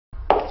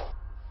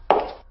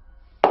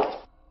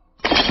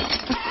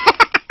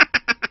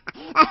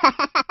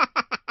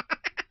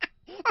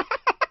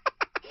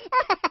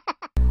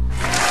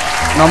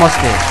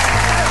नमस्ते।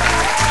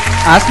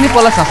 हाँस्ने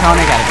पलस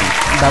हँसाउने कार्यक्रम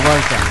डबल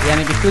छ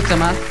यानि कि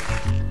टुच्चामा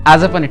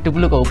आज पनि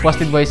टुप्लुको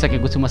उपस्थित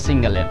भइसकेको छु म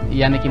सिङ्गल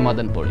यानि कि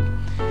मदन पौडेल।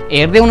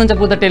 हेर्दै हुनुहुन्छ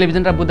बुद्ध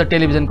टेलिभिजन र बुद्ध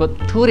टेलिभिजनको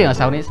थोरै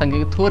हँसाउने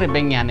सँगै थोरै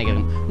व्यङ्ग्य हान्ने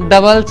कार्यक्रम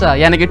डबल छ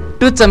यानि कि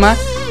टुच्चामा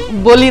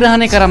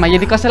बोलिरहने क्रममा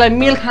यदि कसैलाई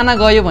मेल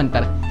खान गयो भने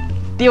त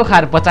त्यो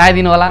खाएर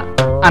पचाइदिनु होला,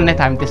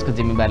 अन्यथा हामी त्यसको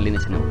जिम्मेवारी लिने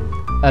छैनौँ।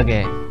 ओके,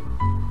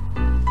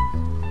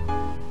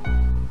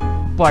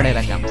 पढेर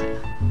काम छैन।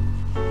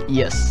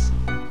 यस,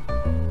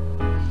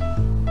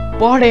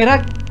 पढेर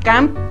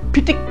काम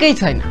फिटिक्कै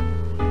छैन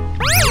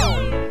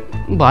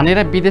भनेर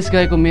विदेश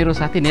गएको मेरो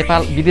साथी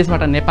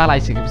विदेशबाट नेपाल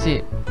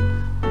आइसकेपछि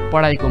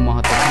पढाइको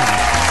महत्त्व छ।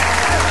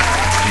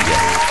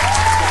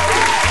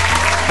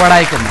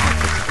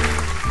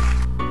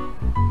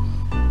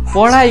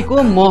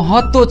 पढाइको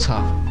महत्त्व छ।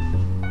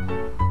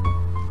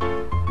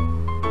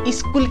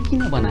 स्कुल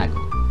किन बनाएको?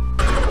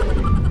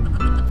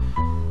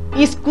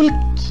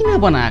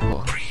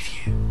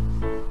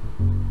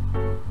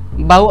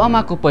 बाउ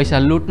आमाको पैसा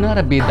लुट्न र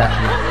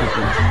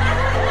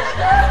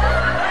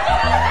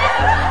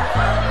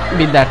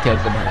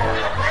विद्यार्थीहरूको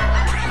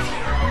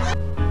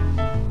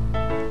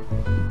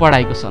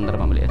पढाइको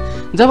सन्दर्भमा लिएर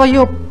जब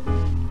यो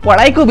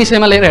पढाइको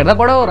विषयमा लिएर हेर्दा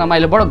बडो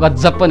रमाइलो, बडो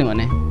गजब पनि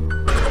भने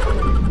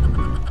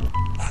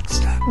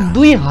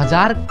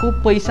 2000 को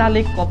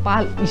पैसाले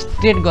कपाल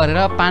स्ट्रेट गरेर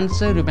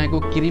 500 रुपियाँको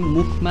क्रिम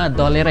मुखमा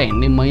दलेर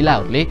हिँड्ने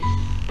महिलाहरूले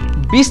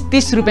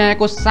 20-30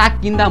 रुपियाँको साग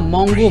किन्दा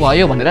महँगो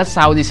भयो भनेर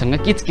साउदीसँग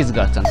किचकिच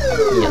गर्छन्।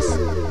 यस,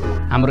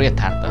 हाम्रो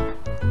यथार्थ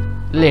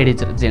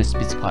लेडिज र जेन्ट्स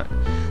बीच फरक।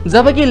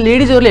 जबकि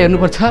लेडिजहरूले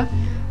हेर्नुपर्छ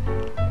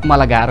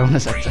मलाई गाह्रो हुन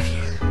सक्छ,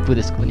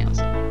 पुरुषको पनि आउँछ।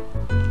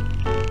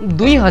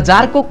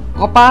 2000 को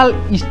कपाल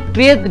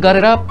स्ट्रेट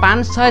गरेर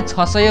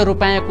 500-600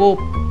 रुपियाँको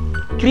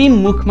क्रिम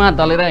मुखमा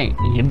दलेर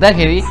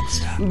हिँड्दाखेरि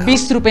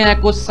 20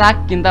 रुपियाँको साग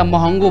किन्दा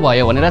महँगो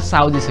भयो भनेर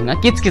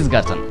साउदीसँग किचकिच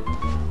गर्छन्।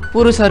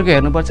 पुरुषहरूको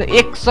हेर्नुपर्छ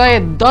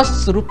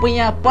 110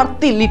 रुपियाँ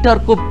प्रति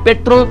लिटरको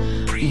पेट्रोल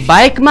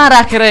बाइकमा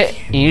राखेर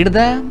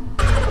हिँड्दा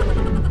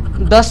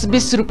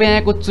 10-20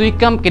 रुपियाँको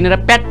चुइकम किनेर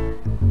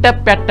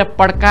प्याट्ट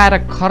पड्काएर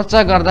खर्च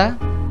गर्दा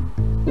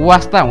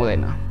वास्ता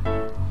हुँदैन।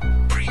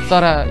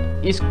 तर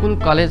स्कुल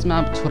कलेजमा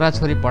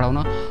छोराछोरी पढाउन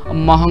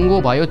महँगो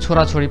भयो,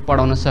 छोराछोरी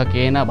पढाउन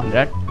सकिएन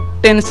भनेर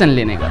टेन्सन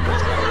लिने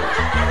गर्दछ।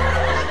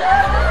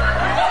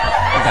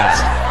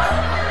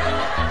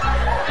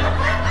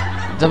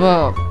 जब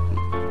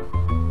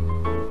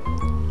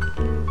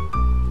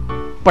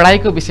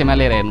पढाइको विषयमा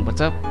लिएर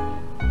हेर्नुपर्छ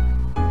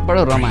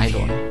बडो रमाइलो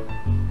हुने,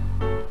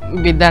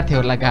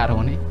 विद्यार्थीहरूलाई गाह्रो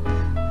हुने,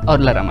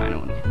 अरूलाई रमाइलो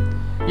हुने।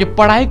 यो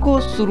पढाइको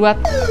सुरुवात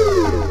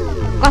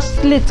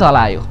कसले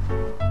चलायो?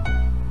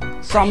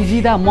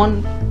 सम्झिँदा मन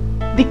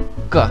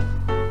दिक्क,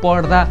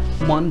 पढ्दा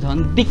मन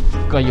झन्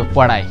दिक्क। यो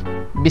पढाइ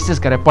विशेष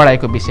गरेर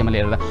पढाइको विषयमा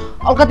लिएर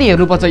अलिकति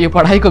हेर्नुपर्छ। यो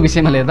पढाइको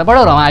विषयमा लिएर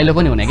बडो रमाइलो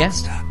पनि हुने क्या,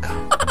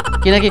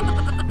 किनकि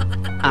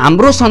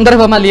हाम्रो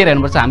सन्दर्भमा लिएर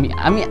हेर्नुपर्छ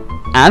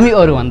हामी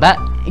अरूभन्दा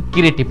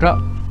क्रिएटिभ र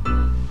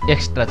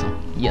एक्स्ट्रा छौँ।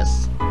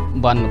 यस,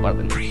 भन्नु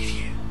पर्दैन।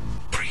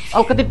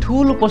 अलिकति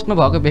ठुलो पोस्टमा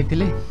भएको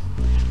व्यक्तिले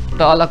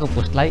तलको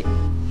पोस्टलाई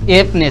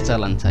एप्ने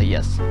चलन छ।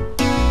 यस,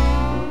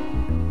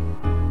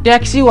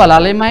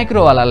 ट्याक्सीवालाले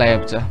माइक्रोवालालाई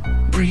हेप्छ,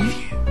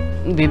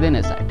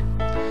 दिँदैन साइड।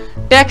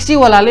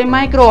 ट्याक्सीवालाले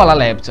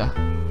माइक्रोवालालाई हेप्छ,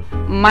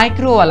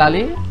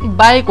 माइक्रोवालाले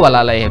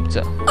बाइकवालालाई हेप्छ,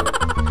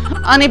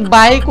 अनि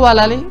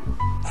बाइकवालाले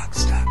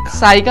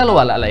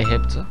साइकलवालालाई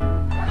हेप्छ,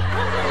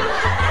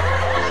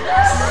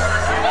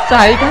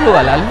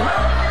 साइकलवालाले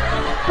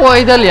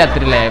पैदल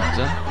यात्रीलाई हेप्छ,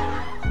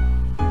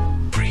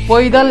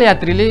 पैदल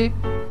यात्रीले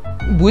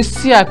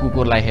भुस्या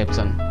कुकुरलाई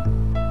हेप्छन्,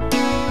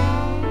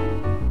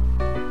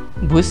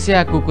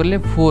 भुस्या कुकुरले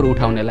फोहोर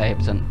उठाउनेलाई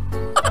हेप्छन्।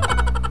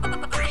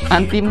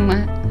 अन्तिममा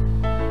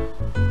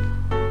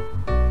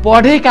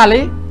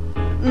पढेकाले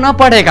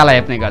नपढेकालाई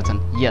हेप्ने गर्छन्।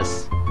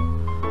 यस,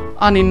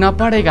 अनि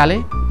नपढेकाले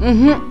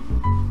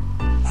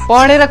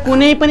पढेर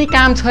कुनै पनि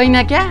काम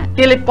छैन क्या,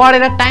 त्यसले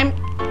पढेर टाइम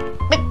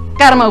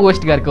बेकारमा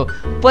वेस्ट गरेको,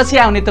 पछि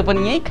आउने त पनि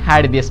यही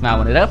खाडी देशमा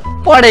भनेर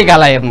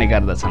पढेकालाई हेर्ने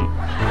गर्दछन्।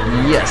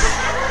 यस,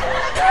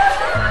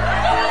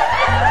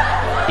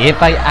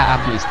 हेपाइ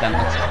आफ्नो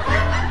स्थानमा छ।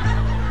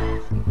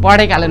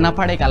 पढेकाले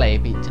नपढेकालाई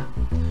हेपिन्छ,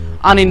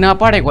 अनि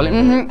नपढेकोले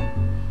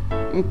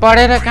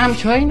पढेर काम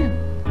छैन,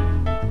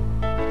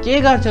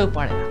 के गर्छौ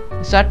पढेर?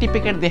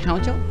 सर्टिफिकेट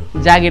देखाउँछौ,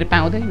 जागिर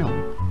पाउँदैनौ,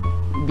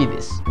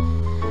 विदेश।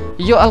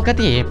 यो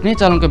अलिकति हेप्ने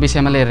चलनको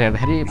विषयमा लिएर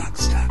हेर्दाखेरि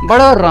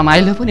बडो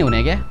रमाइलो पनि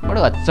हुने क्या,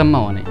 बडो अचम्म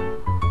हुने।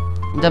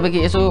 जबकि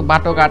यसो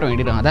बाटोघाटो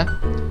हिँडिरहँदा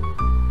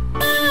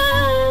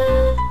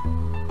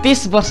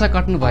 30 वर्ष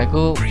कट्नु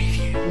भएको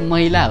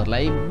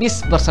महिलाहरूलाई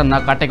 20 वर्ष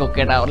नकटेको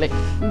केटाहरूले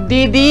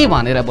दिदी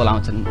भनेर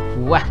बोलाउँछन्।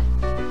 वाह,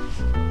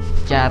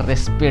 क्या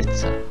रेस्पेक्ट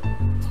छ।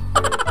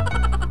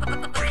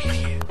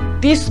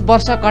 30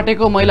 वर्ष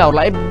कटेको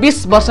महिलाहरूलाई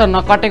 20 वर्ष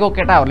नकटेको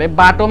केटाहरूले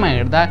बाटोमा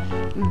हिँड्दा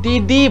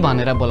दिदी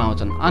भनेर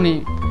बोलाउँछन्,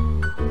 अनि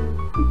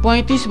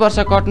 35 वर्ष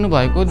कट्नु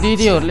भएको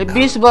दिदीहरूले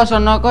 20 वर्ष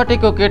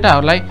नकटेको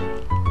केटाहरूलाई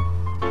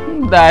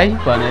दाइ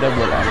भनेर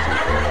बोलाउँछन्।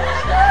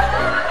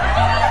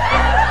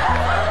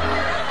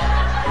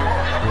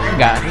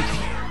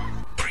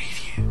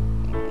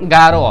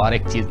 गाह्रो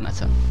हरेक चिजमा छ,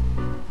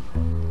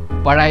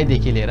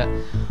 पढाइदेखि लिएर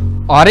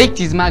हरेक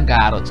चिजमा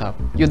गाह्रो छ।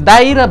 यो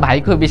दाइ र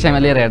भाइको विषयमा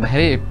लिएर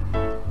हेर्दाखेरि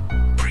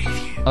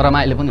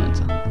रमाइलो पनि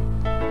हुन्छ।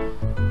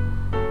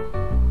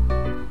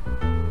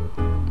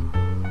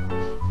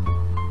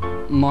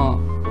 म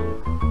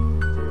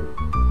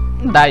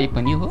दाइ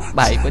पनि हो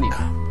भाइ पनि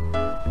हो,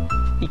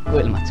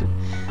 इक्वलमा छु।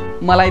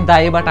 मलाई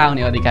दाइबाट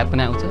आउने अधिकार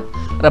पनि आउँछ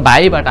र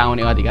भाइबाट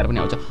आउने अधिकार पनि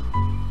आउँछ,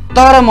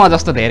 तर म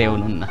जस्तो धेरै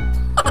हुनुहुन्न।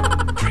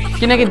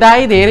 किनकि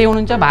दाइ धेरै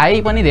हुनुहुन्छ,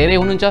 भाइ पनि धेरै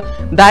हुनुहुन्छ।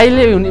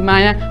 दाइले हुने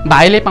माया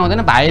भाइले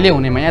पाउँदैन, भाइले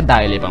हुने माया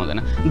दाइले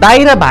पाउँदैन।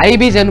 दाइ र भाइ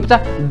बीच हेर्नुपर्छ,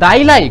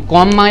 दाइलाई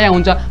कम माया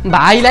हुन्छ,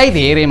 भाइलाई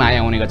धेरै माया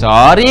हुने गर्छ।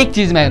 हरेक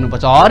चिजमा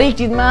हेर्नुपर्छ, हरेक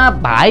चिजमा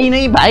भाइ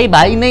नै भाइ,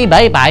 भाइ नै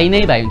भाइ, भाइ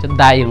नै भाइ हुन्छ,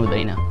 दाइ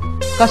हुँदैन।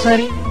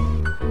 कसरी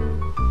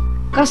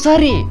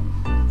कसरी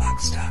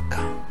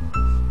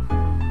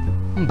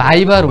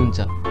भाइबर हुन्छ,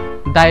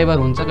 दाइबर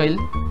हुन्छ कहिले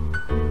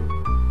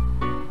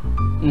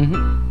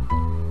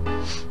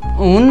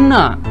हुन्न।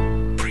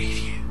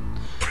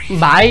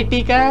 भाइ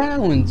टिका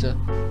हुन्छ,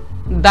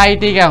 दाइ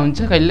टिका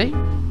हुन्छ कहिल्यै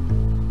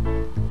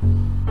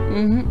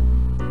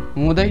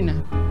हुँदैन।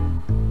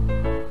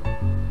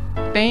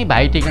 त्यही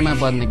भाइ टिकामा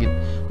बज्ने गीत,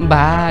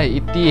 भाइ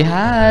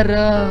तिहार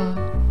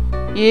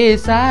ए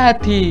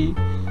साथी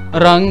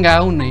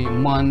रङ्गाउने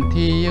मन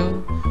थियो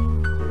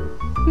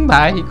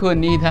भाइको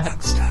निधार।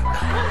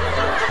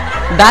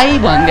 दाइ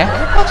भन्दा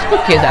कस्तो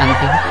के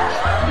जान्थ्यो,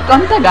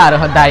 कम्ता गाह्रो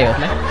हो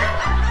दाइहरूलाई।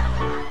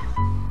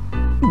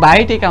 भाइ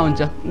टिका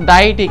हुन्छ,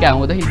 दाइ टिका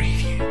हुँदैन।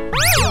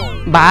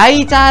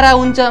 भाइचारा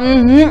हुन्छ,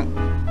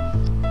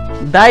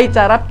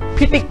 दाइचारा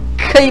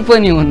फिटिक्कै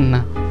पनि हुन्न।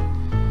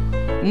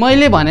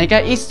 मैले भनेका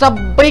यी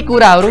सबै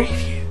कुराहरू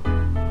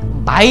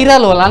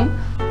भाइरल होलान्,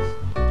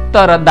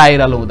 तर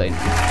दाइरल हुँदैन।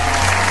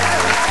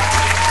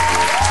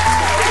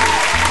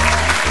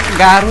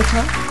 गाह्रो छ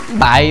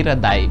भाइ र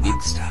दाइ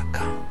बीच।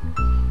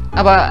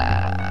 अब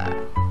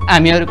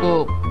हामीहरूको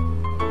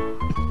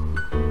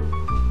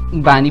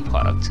बानी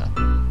फरक छ।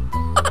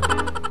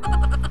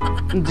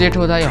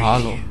 जेठो दाइ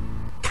हल हो,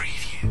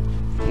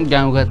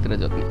 गाउँघरतिर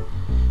जोत्ने।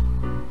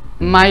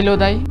 माइलो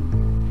दाइ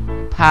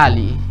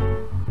फाली,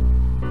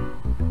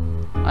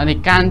 अनि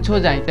कान्छो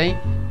दाइ चाहिँ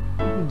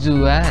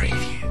जुवा रे।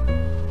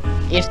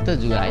 यस्तो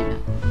जुवा होइन,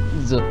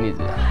 जोत्ने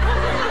जुवा।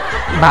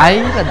 भाइ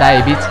र दाइ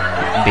बीच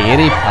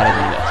धेरै फरक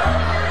हुन्छ।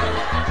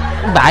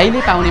 भाइले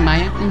पाउने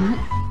माया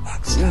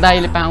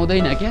दाइले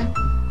पाउँदैन क्या,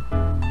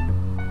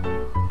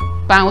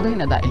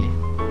 पाउँदैन दाइले।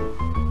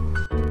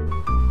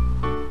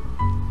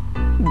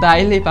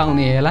 दाइले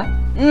पाउने हेला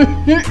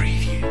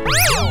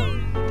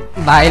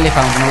भाइले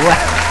पाउनु। वा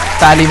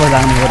ताली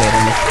बजाउनु हो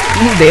हेर्ने।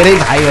 धेरै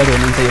भाइहरू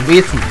हुनुहुन्छ यो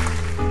बिचमा।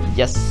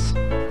 यस,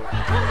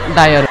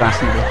 दाइहरू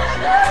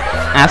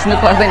हाँस्नु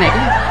पर्दैन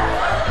कि।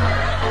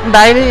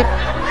 दाइले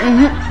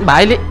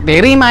भाइले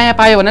धेरै माया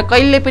पायो भने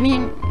कहिले पनि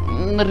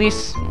रिस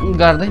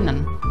गर्दैनन्,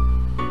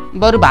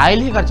 बरु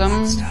भाइले गर्छन्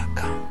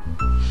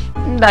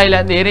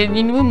दाइलाई धेरै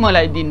दिनु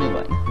मलाई दिनु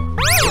भएन।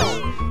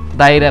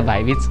 दाइ र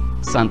भाइ बीच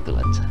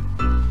सन्तुलन छ।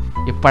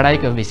 यो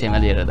पढाइको विषयमा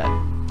लिएर हेर्दा,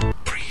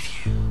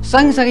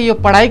 सँगसँगै यो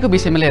पढाइको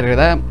विषयमा लिएर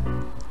हेर्दा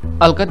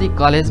अलिकति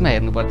कलेजमा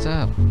हेर्नुपर्छ।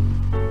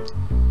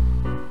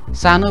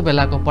 सानो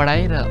बेलाको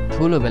पढाइ र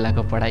ठुलो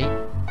बेलाको पढाइ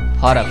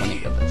फरक हुने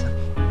गर्दछ।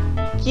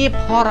 के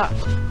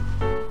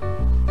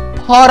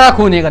फरक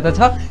हुने गर्दछ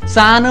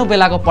सानो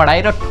बेलाको पढाइ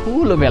र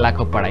ठुलो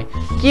बेलाको पढाइ?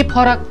 के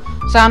फरक?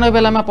 सानो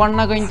बेलामा पढ्न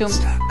गइन्थ्यौँ,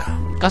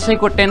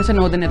 कसैको टेन्सन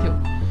हुँदैन थियो,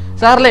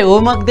 सरले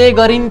होमवर्क दिए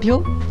गरिन्थ्यो,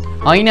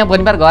 होइन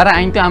भनिबार घर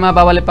आइन्थ्यो, आमा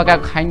बाबाले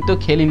पकाएको खाइन्थ्यो,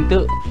 खेलिन्थ्यो,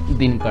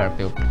 दिन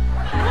काट्थ्यो।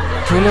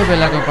 ठुलो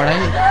बेलाको पढाइ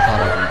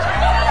फरक हुन्छ।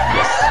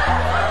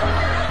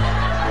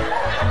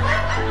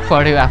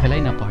 पढ्यो आफैलाई,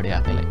 नपढ्यो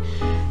आफैलाई।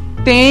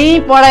 त्यही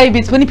पढाइ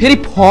बीच पनि फेरि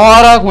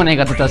फरक हुने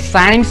गर्दछ।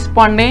 साइन्स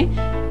पढ्ने,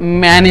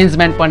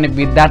 म्यानेजमेन्ट पढ्ने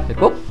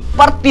विद्यार्थीहरूको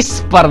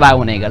प्रतिस्पर्धा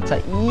हुने गर्छ।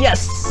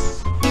 यस,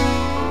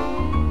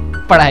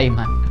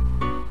 पढाइमा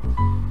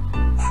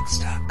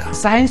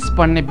साइन्स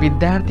पढ्ने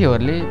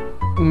विद्यार्थीहरूले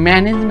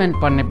म्यानेजमेन्ट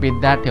पढ्ने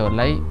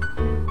विद्यार्थीहरूलाई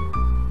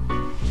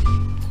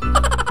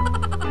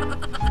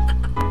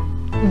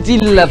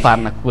जिल्ला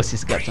पार्न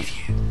कोसिस गर्छन्।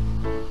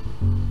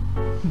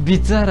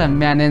 बिचरा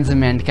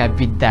म्यानेजमेन्टका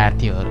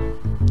विद्यार्थीहरू,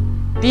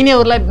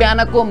 तिनीहरूलाई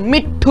बिहानको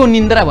मिठो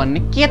निन्द्रा भन्ने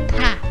के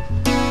थाहा?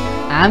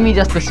 हामी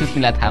जस्तो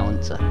सुत्नेलाई थाहा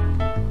हुन्छ।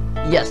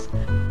 यस,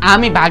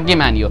 हामी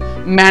भाग्यमानी हो।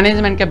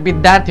 म्यानेजमेन्टका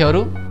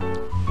विद्यार्थीहरू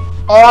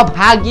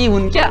अभागी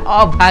हुन् क्या,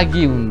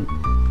 अभागी हुन्।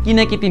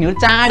 किनकि तिनीहरू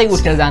चाँडै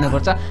उठेर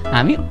जानुपर्छ,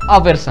 हामी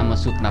अबेरसम्म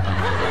सुत्न पाउँछ।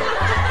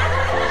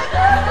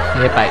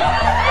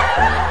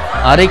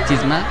 हरेक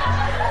चिजमा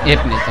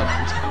हेप्ने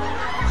सक्छ।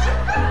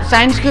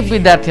 साइन्सको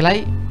विद्यार्थीलाई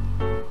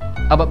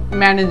अब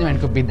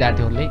म्यानेजमेन्टको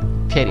विद्यार्थीहरूले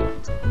फेरि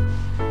भन्छ,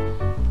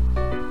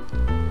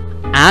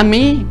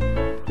 हामी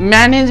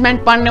म्यानेजमेन्ट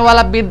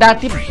पढ्नेवाला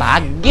विद्यार्थी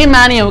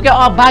भाग्यमानी हो क्या,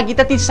 अभागी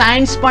त ती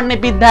साइन्स पढ्ने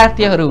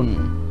विद्यार्थीहरू हुन्।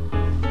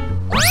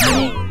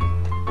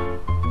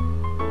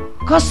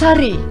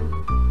 कसरी?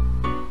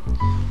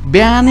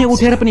 बिहानै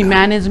उठेर पनि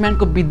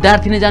म्यानेजमेन्टको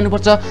विद्यार्थी नै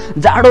जानुपर्छ।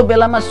 जाडो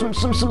बेलामा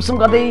सुमसुम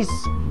गर्दै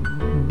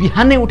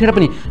बिहानै उठेर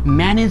पनि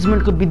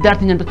म्यानेजमेन्टको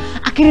विद्यार्थी जान्छ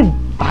आखिर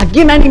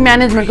भाग्यमानी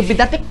म्यानेजमेन्टको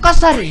विद्यार्थी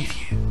कसरी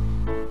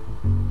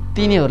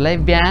तिनीहरूलाई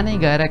बिहानै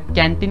गएर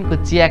क्यान्टिनको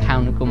चिया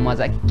खानुको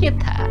मजा के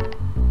थाहा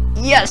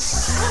यस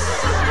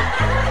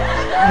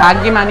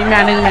भाग्यमानी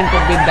म्यानेजमेन्टको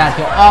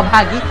विद्यार्थी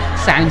अभागी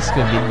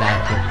साइन्सको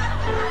विद्यार्थी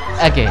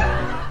okay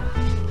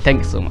thank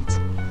you so much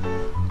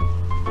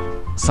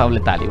सबले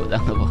ताली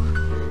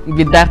बजाउनुभयो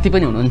विद्यार्थी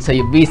पनि हुनुहुन्छ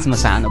यो बिचमा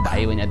सानो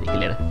भाइ बहिनीदेखि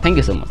लिएर thank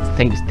you so much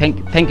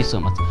thank you so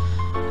much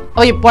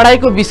अब यो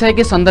पढाइको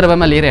विषयकै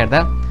सन्दर्भमा लिएर हेर्दा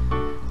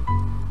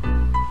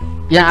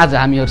यहाँ आज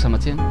हामीहरू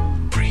समक्ष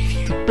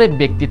थुप्रै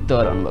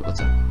व्यक्तित्वहरू आउनुभएको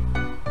छ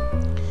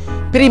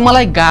फेरि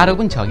मलाई गाह्रो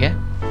पनि छ क्या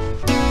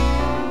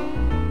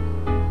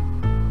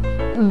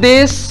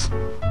देश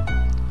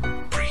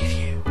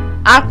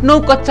 8-9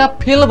 कक्षा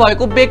फेल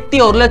भएको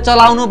व्यक्तिहरूले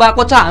चलाउनु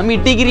भएको छ हामी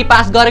डिग्री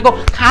पास गरेको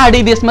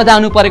खाडी देशमा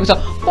जानु परेको छ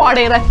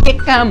पढेर के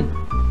काम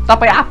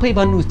तपाईँ आफै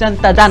भन्नुहोस्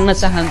जनता जान्न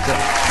चाहन्छ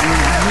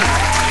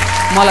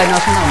मलाई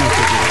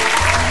नसुनाउनुहोस्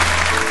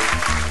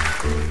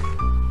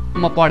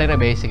म पढेर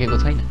भ्याइसकेको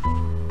छैन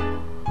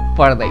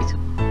पढ्दैछु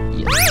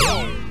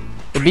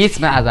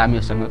बिचमा आज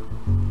हामीसँग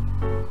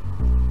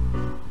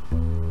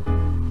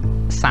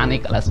सानै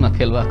क्लासमा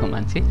फेल भएको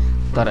मान्छे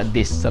तर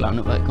देश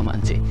चलाउनु भएको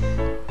मान्छे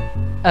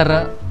र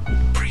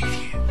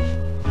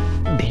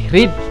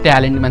धेरै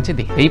ट्यालेन्ट मान्छे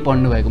धेरै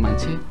पढ्नु भएको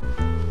मान्छे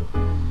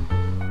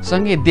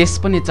सँगै देश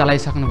पनि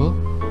चलाइसक्नुभयो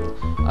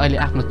अहिले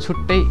आफ्नो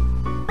छुट्टै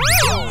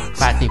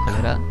पार्टी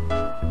खोलेर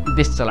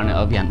देश चलाउने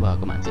अभियान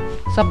भएको मान्छे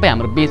सबै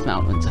हाम्रो बिचमा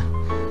आउनुहुन्छ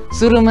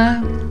सुरुमा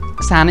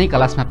सानै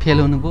क्लासमा फेल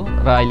हुनुभयो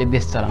र अहिले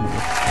देश चलाउनु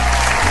भयो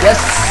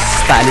यस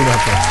ताली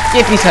भएको के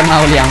पिछा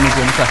माउली आउनु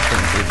पनि सक्छ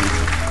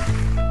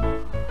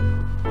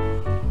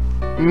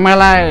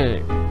मलाई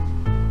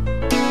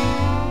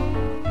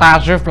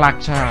ताजुब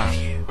लाग्छ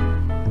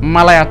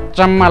मलाई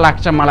अचम्म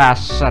लाग्छ मलाई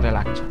आश्चर्य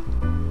लाग्छ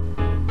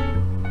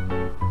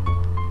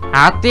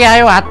हात्ती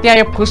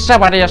आयो फुस्सा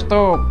भने जस्तो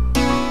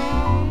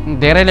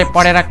धेरैले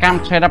पढेर काम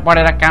छैन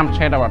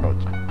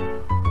भन्नुहुन्छ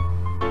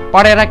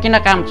पढेर किन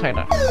काम छैन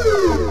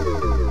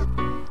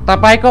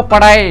तपाईको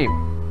पढाइ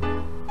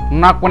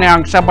न कुनै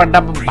अंशबाट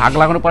भाग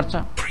लाग्नुपर्छ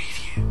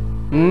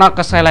न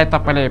कसैलाई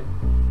तपाईले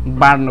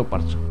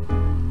बाँड्नुपर्छ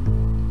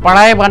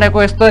पढाइ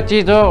भनेको यस्तो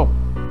चिज हो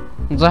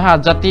जहाँ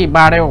जति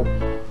बाँड्यो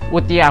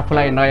उति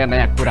आफूलाई नयाँ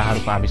नयाँ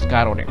कुराहरूको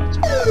आविष्कार हुने गर्छ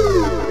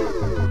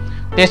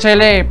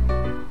त्यसैले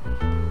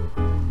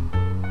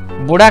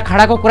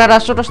बुढाखाडाको कुरा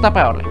नसुर्नुहोस्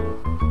तपाईँहरूले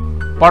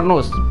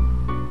पढ्नुहोस्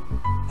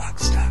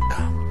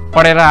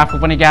पढेर आफू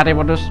पनि ज्ञानी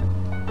बन्नुहोस्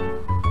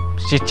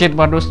शिक्षित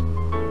बन्नुहोस्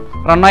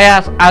र नयाँ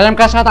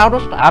आयामका साथ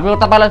आउनुहोस् हामी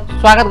तपाईँलाई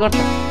स्वागत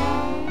गर्छौँ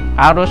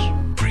आउनुहोस्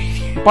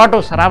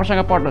पढ्नुहोस्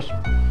राम्रोसँग पढ्नुहोस्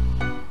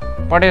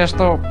पढे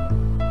जस्तो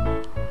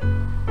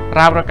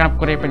राम्रो काम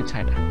कुनै पनि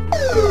छैन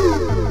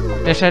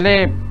त्यसैले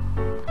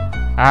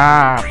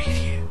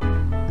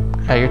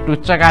यो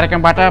टुच्चा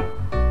कार्यक्रमबाट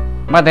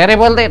म धेरै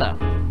बोल्दैन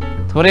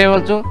थोरै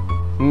बोल्छु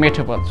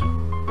मिठो बोल्छु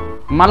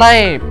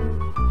मलाई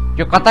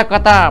यो कता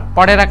कता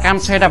पढेर काम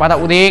छैन भन्दा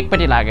उदेक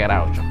पनि लागेर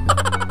आउँछ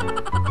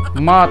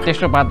म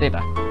त्यसो भन्दैन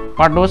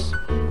पढ्नुहोस्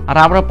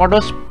राम्रो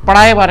पढ्नुहोस्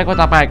पढाइ भनेको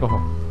तपाईँको हो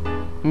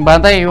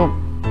भन्दै यो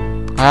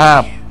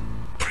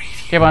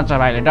के भन्छ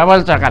भाइले डबल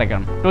च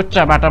कार्यक्रम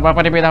टुच्चाबाट म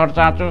पनि बिदा हुन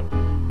चाहन्छु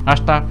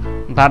हस्त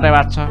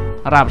धन्यवाद छ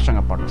राम्रोसँग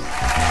पढ्नुहोस्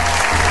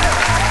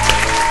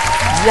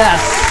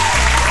यस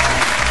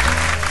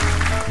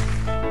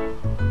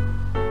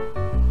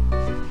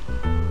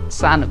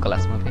सानो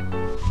क्लासमा फेरि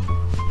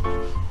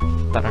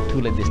तर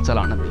ठुलो देश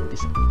चलाउन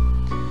बित्दैछ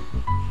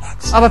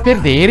अब फेरि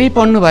धेरै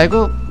पढ्नु भएको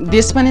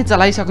देश पनि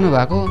चलाइसक्नु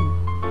भएको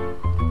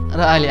र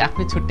अहिले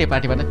आफ्नै छुट्टै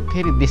पार्टीबाट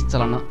फेरि देश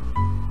चलाउन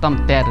तम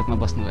तयार रूपमा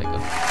बस्नु भएको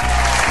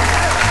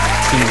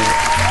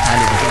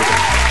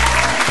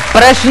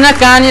प्रश्न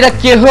कहाँनिर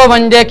के हो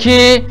भनेदेखि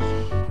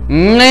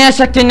नयाँ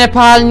शक्ति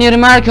नेपाल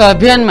निर्माणको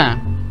अभियानमा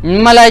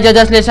मलाई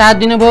जसले साथ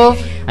दिनुभयो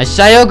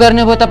सहयोग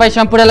गर्नुभयो तपाईँ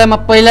सम्पूर्णलाई म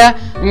पहिला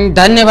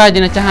धन्यवाद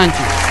दिन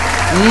चाहन्छु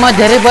म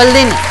धेरै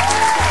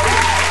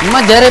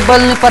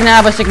बोल्नुपर्ने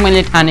आवश्यक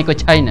मैले ठानेको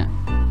छैन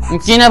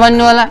किन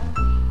भन्नु होला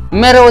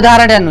मेरो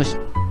उदाहरण हेर्नुहोस्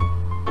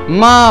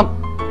म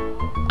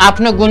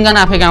आफ्नो गुणगान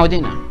आफै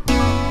गाउँदिन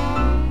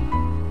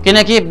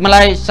किनकि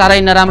मलाई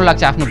साह्रै नराम्रो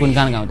लाग्छ आफ्नो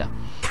गुणगान गाउँदा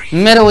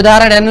मेरो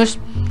उदाहरण हेर्नुहोस्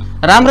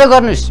राम्रो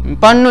गर्नुहोस्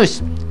पढ्नुहोस्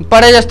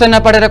पढे जस्तो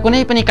नपढेर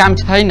कुनै पनि काम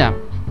छैन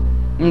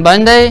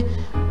भन्दै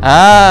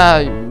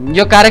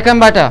यो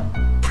कार्यक्रमबाट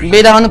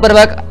बिदा हुनुपर्छ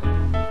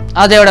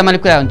अझ एउटा मैले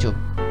कुरा हुन्छु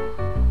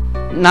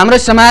हाम्रो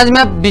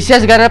समाजमा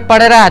विशेष गरेर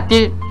पढेर हात्ती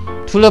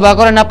ठुलो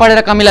भएको र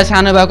नपढेर कमिला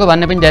सानो भएको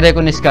भन्ने पनि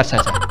धेरैको निष्कर्ष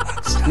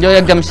छ यो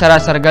एकदम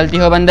सरासर गल्ती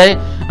हो भन्दै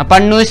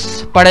पढ्नुहोस्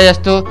पढे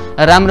जस्तो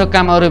राम्रो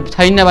काम अरू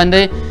छैन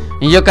भन्दै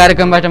यो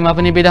कार्यक्रमबाट म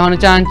पनि बिदा हुन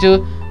चाहन्छु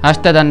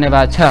हस्त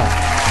धन्यवाद छ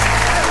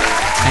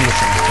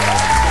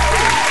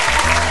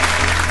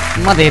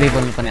म धेरै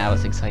बोल्नु पनि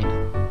आवश्यक छैन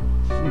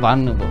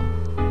भन्नुभयो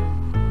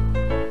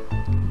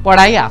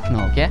पढाइ आफ्नो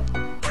हो क्या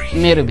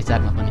मेरो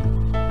विचारमा पनि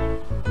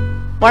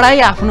पढाइ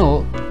आफ्नो हो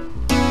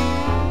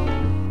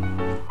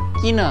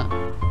किन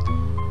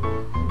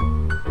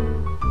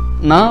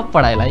न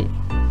पढाइलाई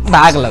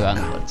भाग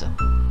लगाउनुपर्छ।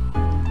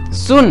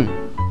 सुन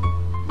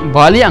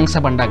भली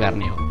अंशबन्डा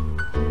गर्ने हो।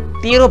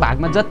 तेरो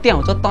भागमा जति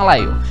आउँछ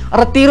तँलाई हो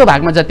र तेरो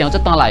भागमा जति आउँछ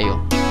तँलाई हो।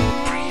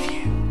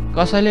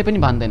 कसैले पनि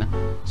भन्दैन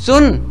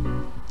सुन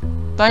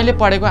तैँले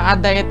पढेको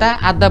आधा यता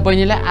आधा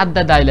बहिनीलाई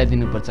आधा दाइलाई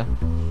दिनुपर्छ।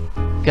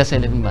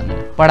 कसैले पनि भन्दैन।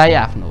 पढाइ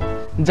आफ्नो हो,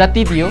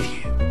 जति दियो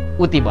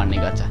उति बढ्ने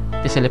गर्छ।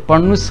 त्यसैले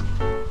पढ्नुस्।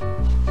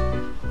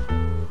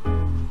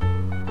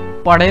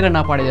 पढेर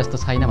नपढे जस्तो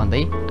छैन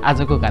भन्दै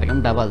आजको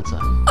कार्यक्रम डबल छ।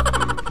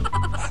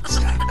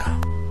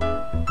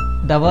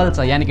 डबल छ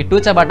यानि कि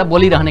टुचाबाट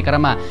बोलिरहने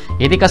क्रममा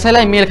यदि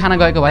कसैलाई मेल खान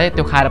गएको भए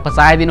त्यो खाएर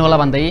पचाइदिनु होला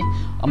भन्दै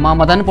म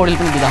मदन पौडेल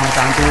पनि बिदा हुन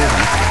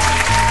चाहन्छु।